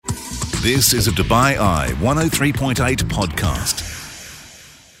This is a Dubai Eye 103.8 podcast.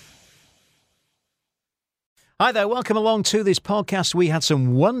 Hi there, welcome along to this podcast. We had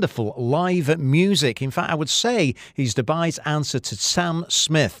some wonderful live music. In fact, I would say he's Dubai's answer to Sam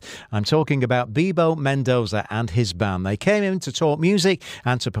Smith. I'm talking about Bibo Mendoza and his band. They came in to talk music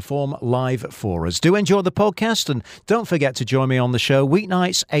and to perform live for us. Do enjoy the podcast and don't forget to join me on the show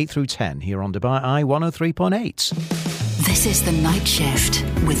weeknights 8 through 10 here on Dubai Eye 103.8. This is The Night Shift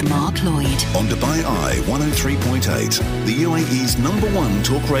with Mark Lloyd. On Dubai Eye 103.8, the UAE's #1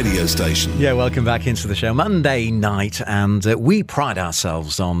 talk radio station. Yeah, welcome back into the show. Monday night, and we pride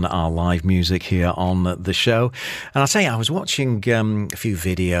ourselves on our live music here on the show. And I'll tell you, I was watching a few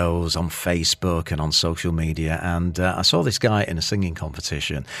videos on Facebook and on social media, and I saw this guy in a singing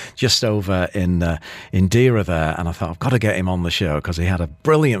competition just over in Dira there, and I thought, I've got to get him on the show because he had a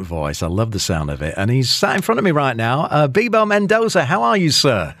brilliant voice. I love the sound of it. And he's sat in front of me right now. Bibo Mendoza, how are you,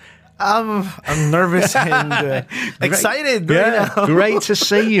 sir? I'm nervous and excited. Yeah, great to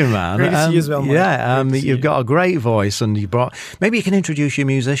see you, man. Great to see you as well, Mark. Yeah, you've got a great voice, and you brought. Maybe you can introduce your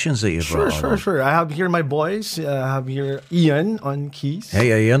musicians that you brought. Sure. I have here my boys. I have here Ian on keys.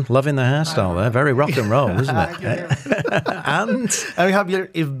 Hey, Ian, loving the hairstyle there. Very rock and roll, isn't it? And we have here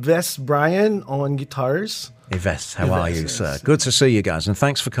Yves Brian on guitars. Yves, how are you, sir? Good to see you guys, and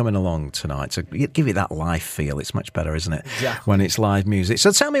thanks for coming along tonight to give it that live feel. It's much better, isn't it, exactly, when it's live music?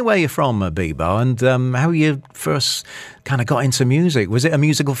 So tell me where you're from, Bibo, and how you first kind of got into music. Was it a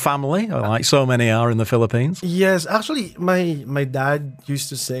musical family, like so many are in the Philippines? Yes, actually, my dad used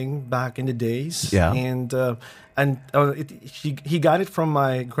to sing back in the days. Yeah. He got it from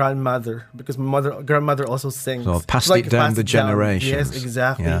my grandmother because my grandmother also sings. So passed it down the generations. Yes,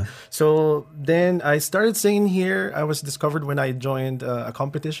 exactly. Yeah. So then I started singing here. I was discovered when I joined a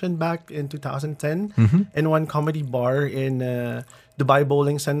competition back in 2010 in one comedy bar in Dubai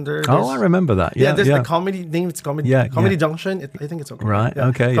Bowling Center. I remember that. Yeah, there's a comedy name. It's Comedy Junction. I think it's okay. Right. Yeah.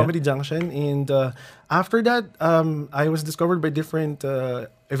 Okay. Comedy Junction. And after that, I was discovered by different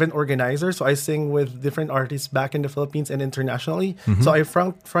event organizers. So I sing with different artists back in the Philippines and internationally. So I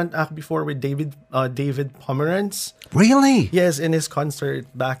front act before with David Pomeranz. Really? Yes, in his concert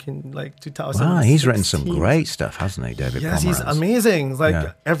back in like 2000. Wow, he's written some great stuff, hasn't he, David Pomeranz? Yes, he's amazing.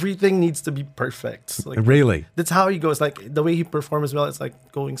 Like everything needs to be perfect. Like, really? That's how he goes. Like the way he performs as well, it's like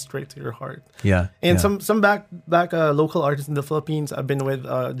going straight to your heart. Yeah. And some back local artists in the Philippines. I've been with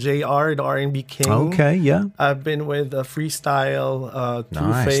JR, the R&B King. Okay, yeah. I've been with Freestyle,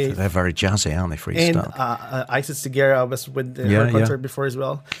 nice. Faith. They're very jazzy, aren't they, Freestyle? And Isis Seguera was with her concert before as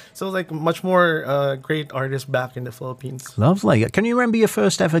well. So like much more great artists back in the Philippines. Lovely. Can you remember your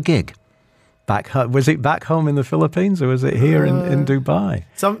first ever gig? Back home? Was it back home in the Philippines or was it here in Dubai?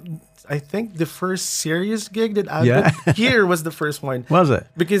 I think the first serious gig that I did here was the first one. Was it?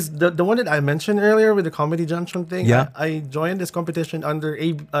 Because the one that I mentioned earlier with the Comedy Junction thing, I joined this competition under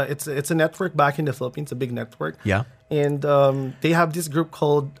it's a network back in the Philippines, a big network. Yeah. And they have this group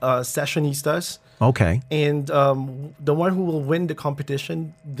called Sessionistas. Okay. And the one who will win the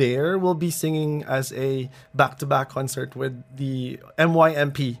competition there will be singing as a back-to-back concert with the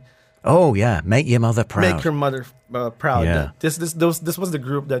MYMP. Oh yeah, Make Your Mother Proud. Make Your Mother Proud. Yeah. This was the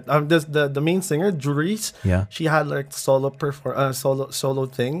group that the main singer Juris. Yeah. She had like solo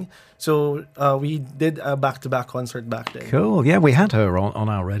thing. So we did a back-to-back concert back then. Cool. Yeah, we had her on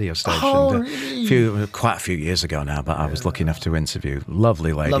our radio station. Oh, really? Quite a few years ago now, but I was lucky enough to interview.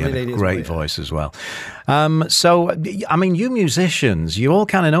 Lovely lady, Lovely and a great voice as well. So, I mean, you musicians, you all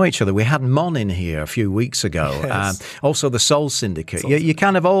kind of know each other. We had Mon in here a few weeks ago. Yes. Also the Soul Syndicate. You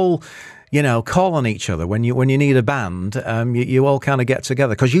kind of all, call on each other when you need a band. You all kind of get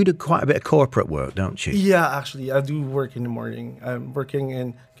together because you do quite a bit of corporate work, don't you? Yeah, actually, I do work in the morning. I'm working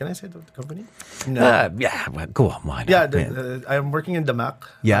in. Can I say the company? No. Well, go on. Why not? Yeah, I'm working in the Mac.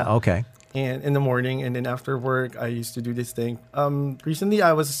 Yeah. Okay. And in the morning, and then after work, I used to do this thing. Recently,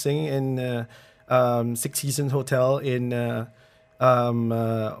 I was singing in Six Seasons Hotel in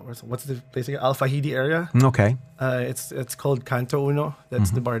what's the place again? Al Fahidi area. Okay. It's called Canto Uno. That's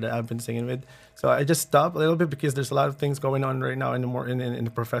the bar that I've been singing with. So I just stopped a little bit because there's a lot of things going on right now in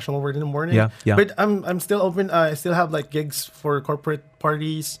the professional world in the morning. Yeah. But I'm still open. I still have like gigs for corporate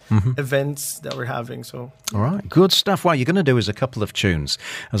parties, events that we're having. So all right, good stuff. What you're going to do is a couple of tunes.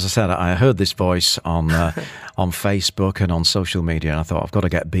 As I said, I heard this voice on Facebook and on social media, and I thought I've got to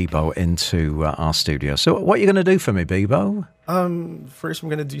get Bibo into our studio. So what are you going to do for me, Bibo? First I'm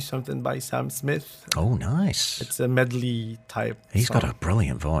going to do something by Sam Smith. Oh, nice. It's a medley type He's song. got a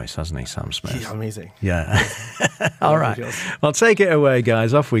brilliant voice, hasn't he, Sam Smith? He's amazing. Yeah. All right. Well, take it away,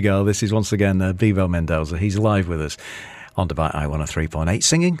 guys. Off we go. This is once again Bibo Mendoza. He's live with us on Dubai Eye 103.8,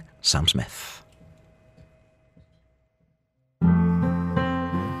 singing Sam Smith.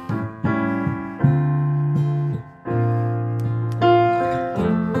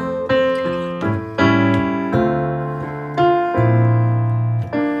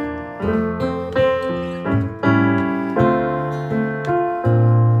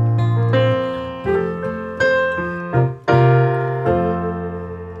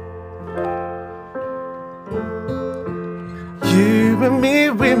 You and me,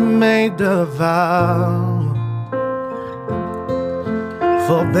 we made a vow,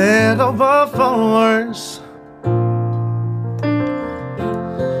 for better or for worse.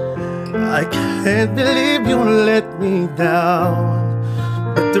 I can't believe you let me down,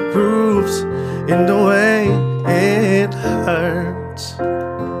 but the proof's in the way it hurts.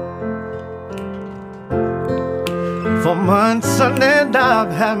 For months on end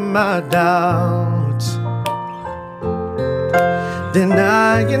I've had my doubts,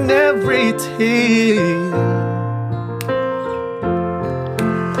 denying every tear.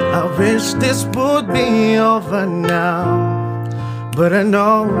 I wish this would be over now, but I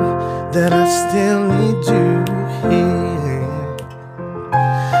know that I still need you here.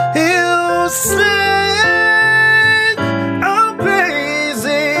 You say I'm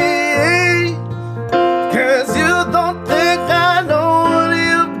crazy, 'cause you don't think I know what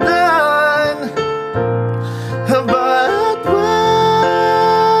you've done, but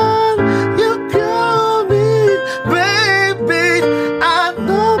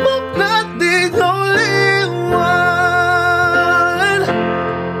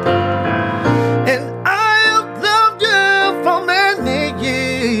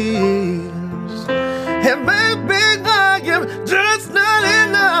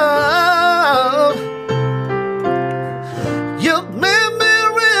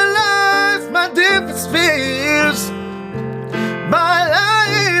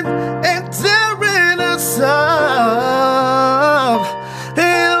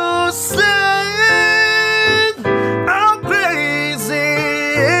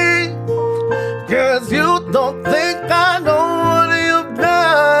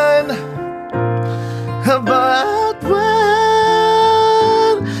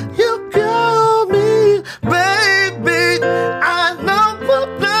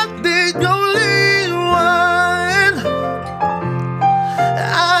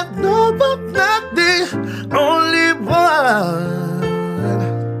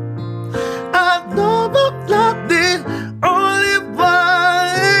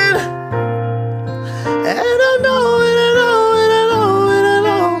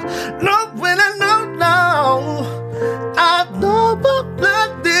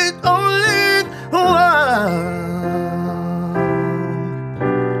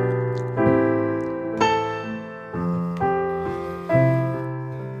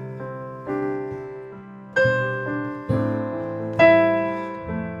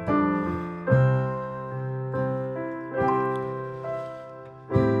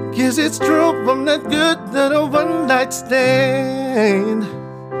guess it's true, I'm not good at a one-night stand,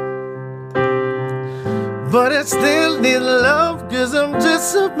 but I still need love, 'cause I'm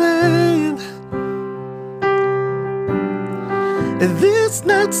just a man. And these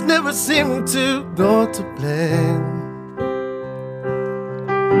nights never seem to go to plan.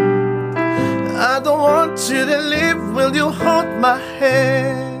 I don't want you to leave, will you hold my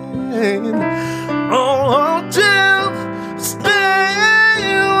hand? Oh, won't you stay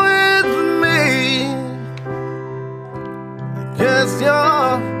with me? 'Cause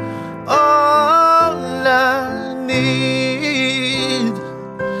you're all I need.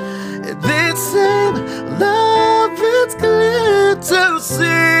 This ain't love, it's clear to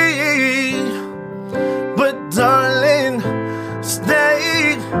see, but darling,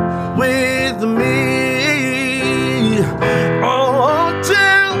 stay with me. Oh, won't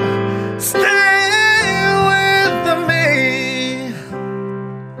you stay with me?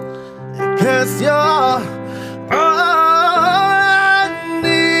 'Cause you're all I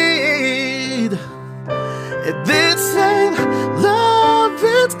need. This ain't love,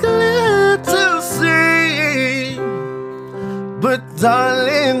 it's clear to see, but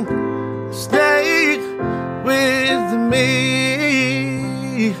darling, stay with me.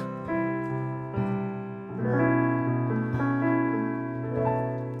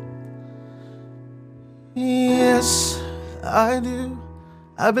 Yes, I do.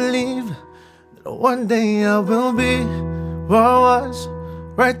 I believe that one day I will be where I was,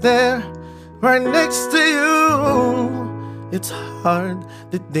 right there, right next to you. It's hard,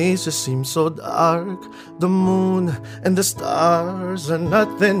 the days just seem so dark. The moon and the stars are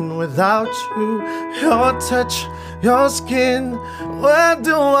nothing without you. Your touch, your skin, where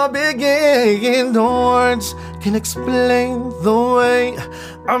do I begin? No words can explain the way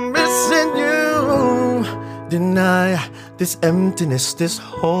I'm missing you. Deny this emptiness, this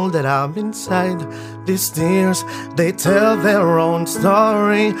hole that I'm inside. These tears, they tell their own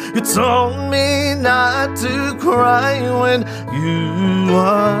story. You told me not to cry when you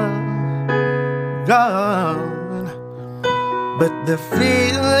are gone, but the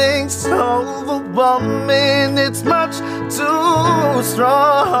feeling's overwhelming. It's much too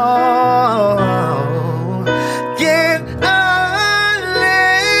strong. Can't I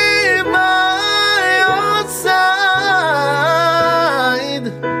leave my side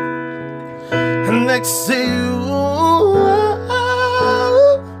next to you?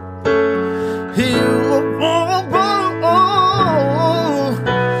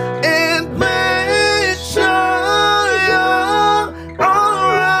 And make sure you're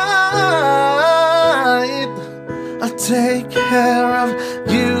alright. I'll take care of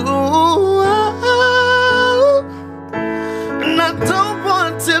you. And I don't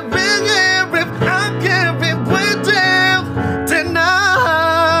want to be here if I can't be with you tonight.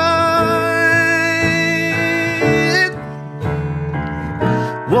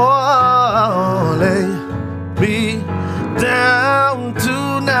 Whoa, lay me down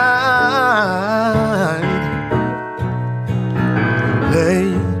tonight. Lay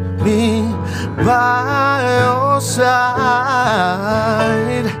me by your side.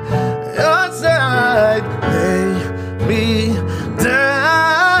 Your side. Lay me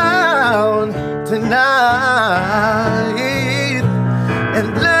down tonight. And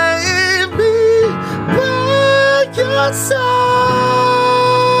lay me by your side.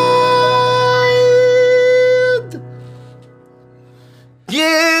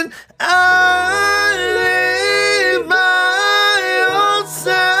 Can I leave by your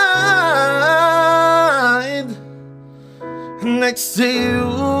side next to you?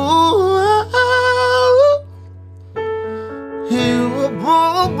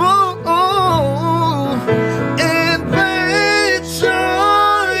 And make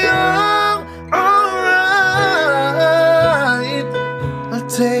sure you're alright. I'll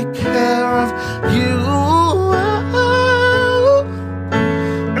take care of you.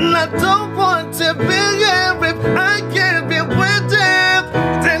 And I don't want to be here if I can't be with you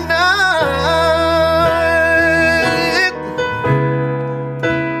tonight.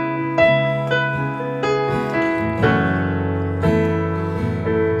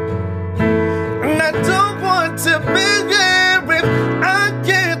 And I don't want to be here if I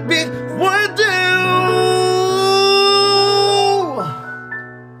can't be with you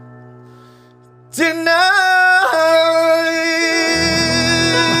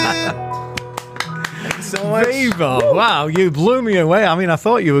tonight. So much. Bibo, wow, you blew me away. I mean, I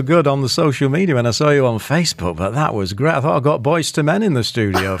thought you were good on the social media when I saw you on Facebook, but that was great. I thought I got Boys to Men in the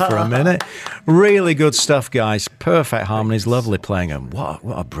studio for a minute. Really good stuff, guys. Perfect harmonies, lovely playing them. What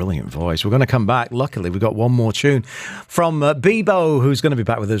a brilliant voice. We're going to come back. Luckily, we've got one more tune from Bibo, who's going to be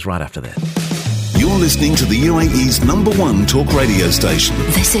back with us right after this. You're listening to the UAE's #1 talk radio station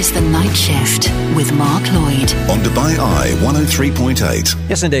This is The Night Shift with Mark Lloyd. on Dubai Eye 103.8.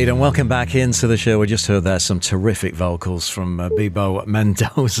 Yes, indeed, and welcome back into the show. We just heard there some terrific vocals from Bibo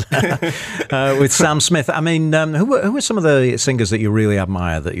Mendoza with Sam Smith. I mean, who are some of the singers that you really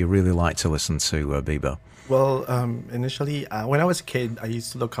admire, that you really like to listen to, Bibo? Well, initially, when I was a kid, I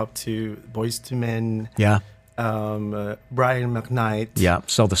used to look up to Boys to Men, Yeah, Brian McKnight. yeah.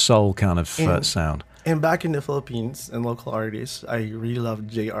 So the soul kind of sound. And back in the Philippines and local artists, I really love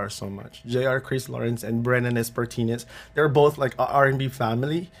JR so much. JR, Chris Lawrence, and Brennan Espartines. They're both like a R&B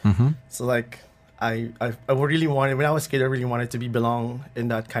family. Mm-hmm. So like, I really wanted, when I was a kid, I really wanted to belong in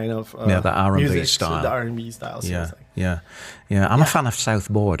that kind of The R&B music, style. So the R&B style. So Yeah, it's like, yeah. I'm a fan of South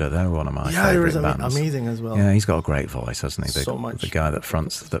Border. They're one of my yeah, it was favourite bands. amazing as well. Yeah, he's got a great voice, hasn't he? So much. The guy that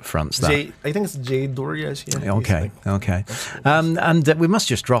fronts that. I think it's Jay Dorias. Yeah, Okay, okay. And we must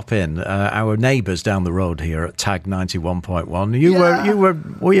just drop in our neighbours down the road here at Tag 91.1. You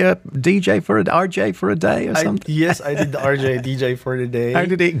were you a DJ for RJ for a day or something? Yes, I did the RJ DJ for the day. How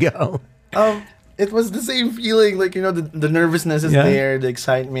did it go? It was the same feeling, like, you know, the nervousness is there, the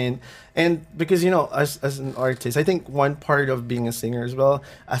excitement. And because, you know, as an artist, I think one part of being a singer as well,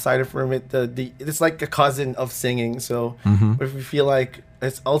 aside from it, it's like a cousin of singing. So if we feel like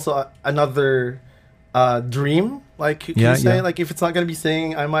it's also another dream. Like you say, like if it's not gonna be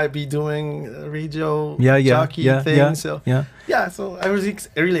singing, I might be doing a radio jockey thing. So I was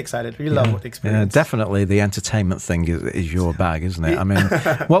really excited. Really love the experience. Yeah, definitely the entertainment thing is your bag, isn't it? I mean,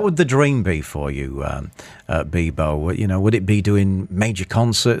 what would the dream be for you, Bibo? You know, would it be doing major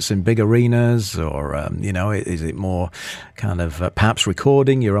concerts in big arenas, or you know, is it more kind of perhaps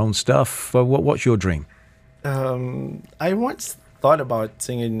recording your own stuff? What's your dream? I once thought about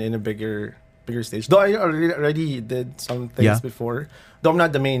singing in a bigger stage. Though I already did some things before. Though I'm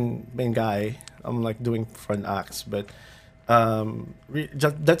not the main guy. I'm like doing front acts, but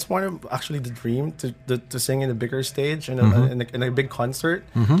that's one of actually the dream to sing in a bigger stage in a big concert.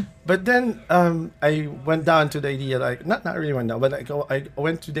 Mm-hmm. But then I went down to the idea, like not really went down, but I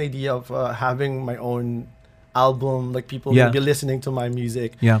went to the idea of having my own album, like people will be listening to my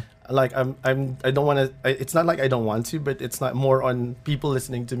music. Yeah. Like I don't want to. It's not like I don't want to, but it's not more on people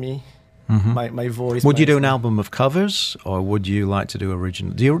listening to me. Mm-hmm. My voice. Would you do an album of covers, or would you like to do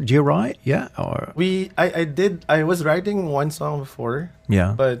original? Do you write? Yeah, or I did. I was writing one song before.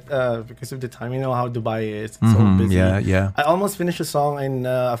 Yeah, but because of the time, you know how Dubai is, it's so busy. Yeah. I almost finished a song, and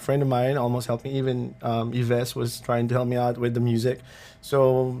a friend of mine almost helped me. Even Yves was trying to help me out with the music.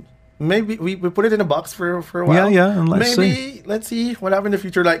 So maybe we put it in a box for a while. Yeah, and let's see what happens in the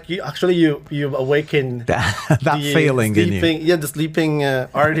future. Like you awaken that feeling sleeping, in you. the sleeping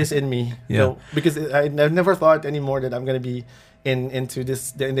artist in me. Yeah, so, because I've never thought anymore that I'm gonna be into the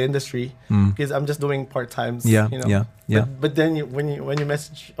industry, because I'm just doing part times. Yeah, you know? Yeah. But then when you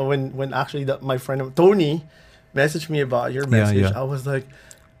message, when actually my friend Tony messaged me about your message, I was like,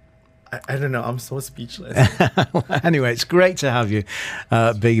 I don't know. I'm so speechless. Anyway, it's great to have you,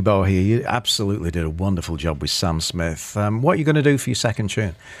 Bibo, here. You absolutely did a wonderful job with Sam Smith. What are you going to do for your second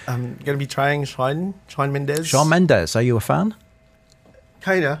tune? I'm going to be trying Shawn Mendes. Shawn Mendes. Are you a fan?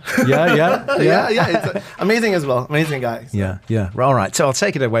 Kinda. Yeah. It's amazing as well. Amazing guy. So. Yeah. All right. So I'll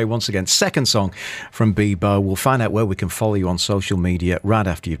take it away once again. Second song from Bibo. We'll find out where we can follow you on social media right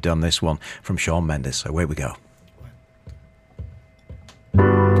after you've done this one from Shawn Mendes. So away we go.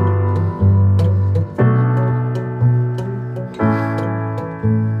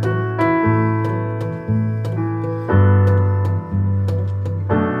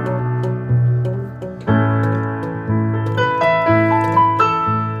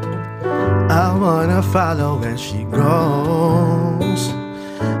 Follow where she goes.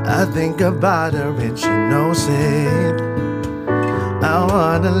 I think about her and she knows it. I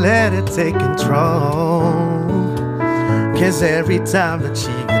wanna let it take control, 'cause every time that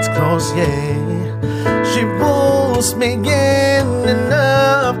she gets close, she pulls me in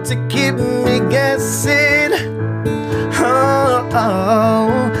enough to keep me guessing.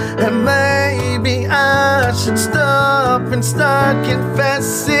 And maybe I should stop and start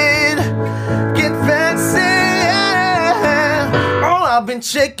confessing. I've been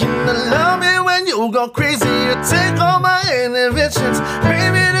shaking to love it when you go crazy. You take all my inhibitions.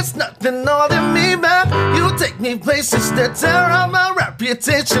 Baby, there's nothing holding me back. You take me places that tear up my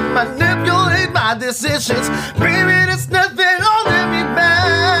reputation, manipulate my decisions. Baby, there's nothing holding me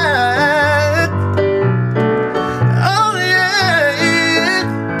back. Oh yeah,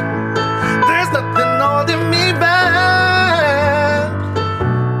 there's nothing holding me back.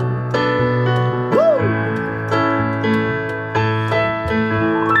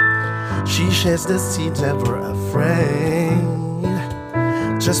 Shares the seeds, never afraid.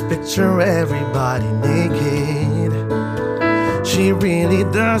 Just picture everybody naked. She really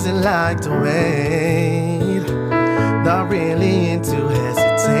doesn't like to wait. Not really into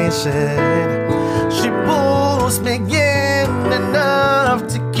hesitation. She pulls me in enough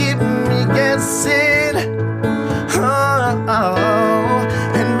to keep me guessing.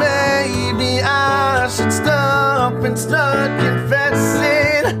 And maybe I should stop and start confessing.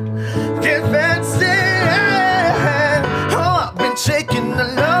 Shaking to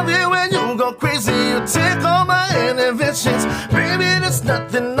love you when you go crazy. You take all my inhibitions. Baby, there's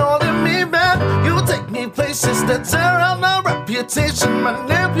nothing holding me back. You take me places that tear up my reputation,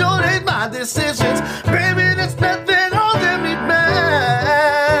 manipulate my decisions. Baby, there's nothing holding me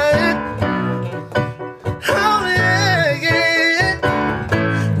back. Oh yeah.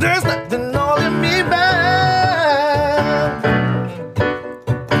 There's nothing holding me back.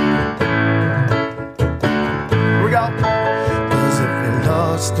 Here we go.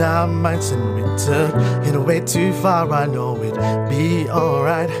 Our minds and we took it way too far. I know it'd be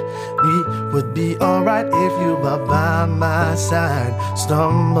alright. We would be alright if you were by my side.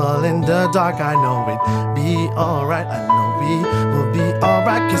 Stumble in the dark, I know it'd be alright. I know we will be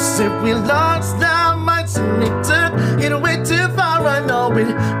alright. 'Cause if we lost our minds and we took it way too far, I know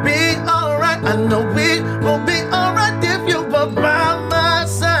it'd be alright. I know we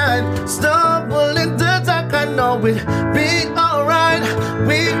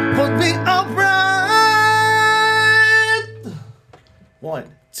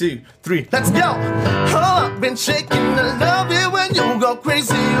 2, 3, let's go. Oh, I've been shaking. I love it when you go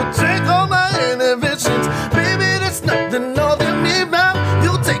crazy. You take all my inhibitions. Baby, there's nothing holding me back.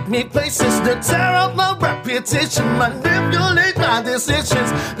 You take me places that tear up my reputation. Manipulate my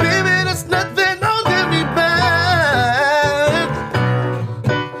decisions. Baby, there's nothing holding me back.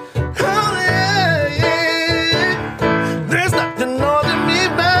 Oh, yeah, yeah. There's nothing holding me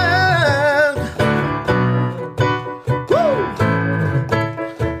back. Woo!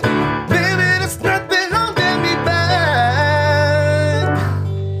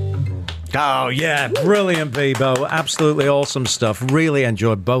 Oh, yeah. Brilliant, Bibo. Absolutely awesome stuff. Really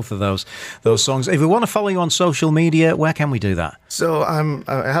enjoyed both of those songs. If we want to follow you on social media, where can we do that? So I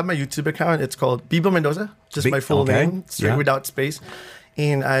have my YouTube account. It's called Bibo Mendoza, just my full name, straight without space.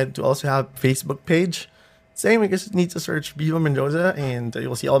 And I do also have Facebook page. Same, you just need to search Bibo Mendoza and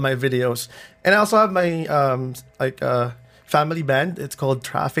you'll see all my videos. And I also have my family band. It's called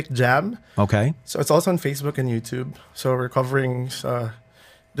Traffic Jam. Okay. So it's also on Facebook and YouTube. So we're covering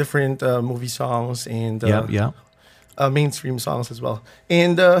different movie songs and mainstream songs as well.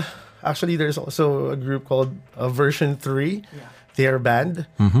 And actually, there's also a group called Version 3. Yeah. Their band.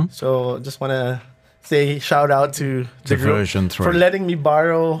 Mm-hmm. So just want to say shout out to the group Version 3 for letting me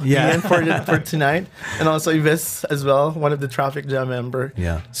borrow Ian for tonight. And also Yves as well, one of the Traffic Jam member.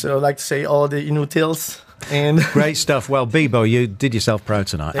 Yeah. So I'd like to say all the inutils. And great stuff. Well, Bibo, you did yourself proud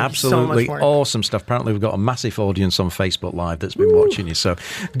tonight. Thank Absolutely you so much, awesome stuff. Apparently, we've got a massive audience on Facebook Live that's been watching you. So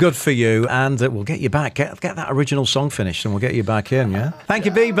good for you. And we'll get you back. Get that original song finished and we'll get you back in, yeah? Thank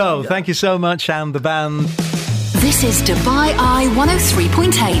you, Bibo. Yeah. Thank you so much. And the band. This is Dubai Eye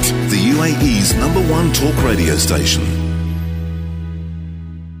 103.8. The UAE's #1 talk radio station.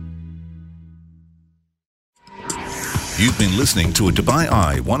 You've been listening to a Dubai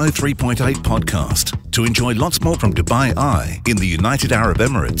Eye 103.8 podcast. To enjoy lots more from Dubai Eye in the United Arab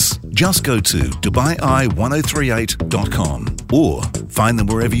Emirates, just go to DubaiEye1038.com or find them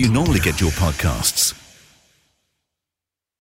wherever you normally get your podcasts.